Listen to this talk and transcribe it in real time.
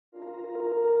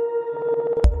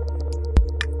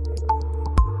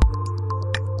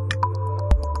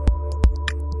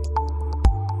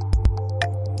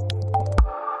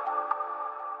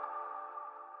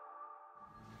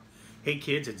Hey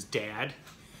kids, it's Dad.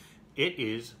 It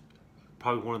is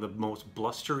probably one of the most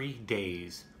blustery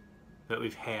days that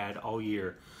we've had all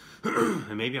year.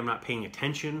 And maybe I'm not paying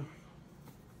attention,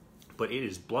 but it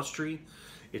is blustery.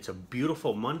 It's a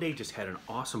beautiful Monday. Just had an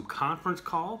awesome conference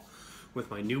call with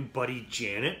my new buddy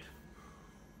Janet.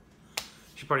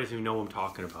 She probably doesn't even know I'm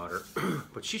talking about her,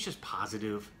 but she's just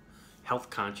positive, health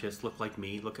conscious, look like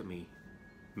me, look at me,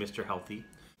 Mr. Healthy.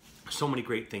 So many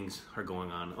great things are going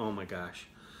on. Oh my gosh.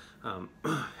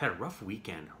 Had a rough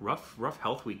weekend, rough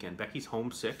health weekend. Becky's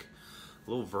homesick, a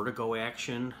little vertigo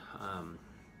action.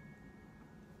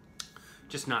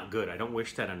 Just not good. I don't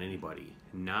wish that on anybody,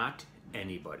 not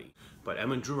anybody. But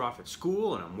Emma and Drew are off at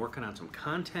school, and I'm working on some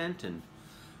content and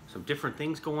some different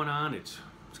things going on. It's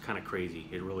kind of crazy.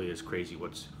 It really is crazy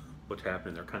what's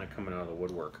happening. They're kind of coming out of the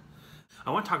woodwork. I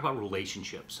want to talk about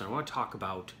relationships, and I want to talk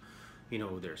about, you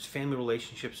know, there's family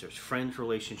relationships, there's friends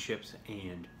relationships,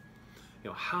 and you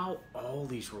know how all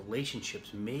these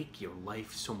relationships make your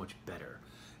life so much better.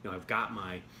 You know, I've got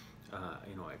my,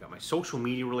 I got my social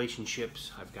media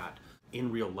relationships. I've got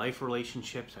in real life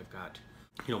relationships. I've got,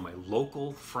 you know, my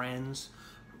local friends,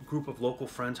 group of local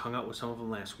friends. Hung out with some of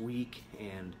them last week,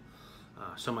 and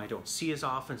some I don't see as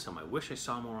often. Some I wish I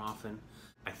saw more often.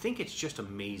 I think it's just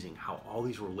amazing how all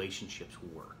these relationships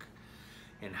work,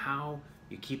 and how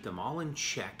you keep them all in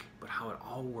check, but how it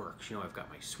all works. You know, I've got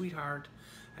my sweetheart.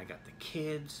 I got the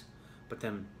kids, but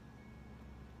then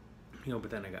I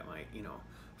got my,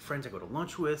 friends I go to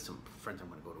lunch with, some friends I'm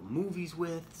going to go to movies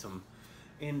with,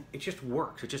 and it just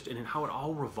works. And how it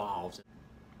all revolves.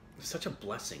 It's such a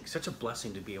blessing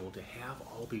to be able to have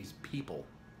all these people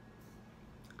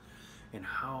and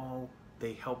how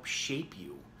they help shape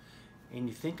you. And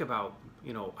you think about,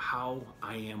 how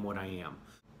I am what I am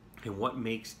and what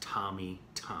makes Tommy,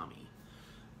 Tommy.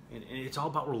 And it's all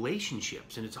about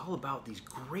relationships, and it's all about these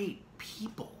great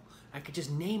people. I could just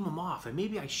name them off, and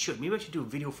maybe I should. Maybe I should do a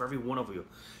video for every one of you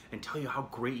and tell you how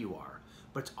great you are.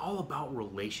 But it's all about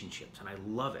relationships, and I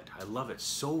love it. I love it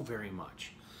so very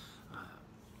much.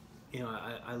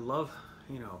 I love,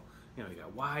 you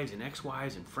got wives and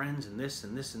ex-wives and friends and this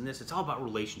and this and this. It's all about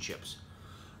relationships.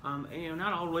 And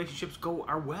not all relationships go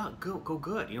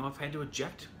good. I've had to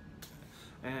eject.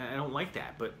 I don't like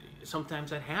that, but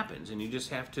sometimes that happens, and you just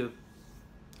have to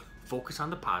focus on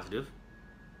the positive,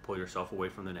 pull yourself away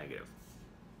from the negative.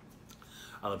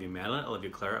 I love you, Madeline. I love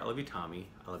you, Clara. I love you, Tommy.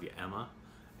 I love you, Emma.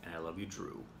 And I love you,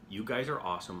 Drew. You guys are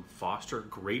awesome. Foster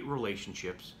great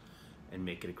relationships and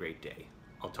make it a great day.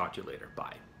 I'll talk to you later.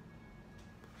 Bye.